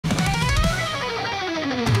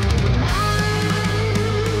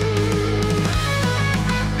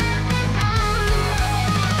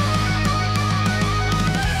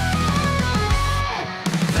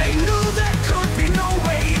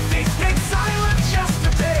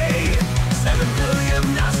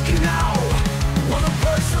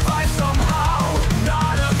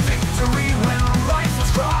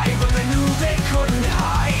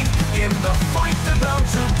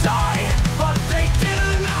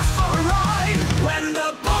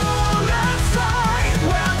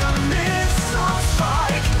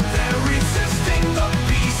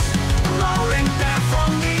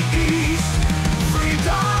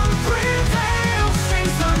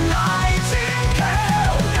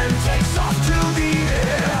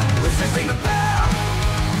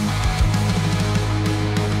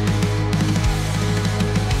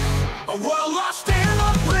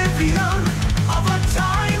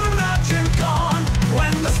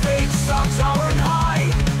clock towering high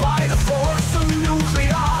by the force of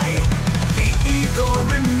nuclei. The eagle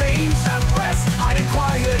remains at rest, hiding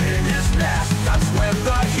quiet in his nest. That's when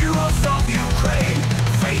the heroes of Ukraine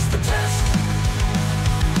face the test.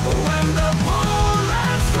 When the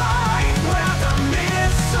bullets fly, where the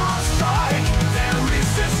missiles strike, they're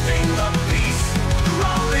resisting the beast,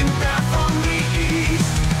 growling back from the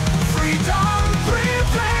east. Freedom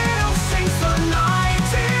prevails, sings the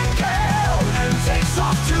Nightingale, and takes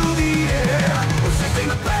off to the air, resisting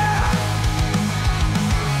the bear.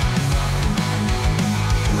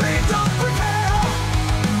 Freedom prevail,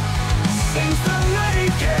 sings the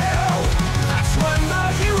Nightingale. That's when the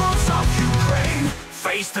heroes of Ukraine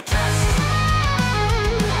face the test.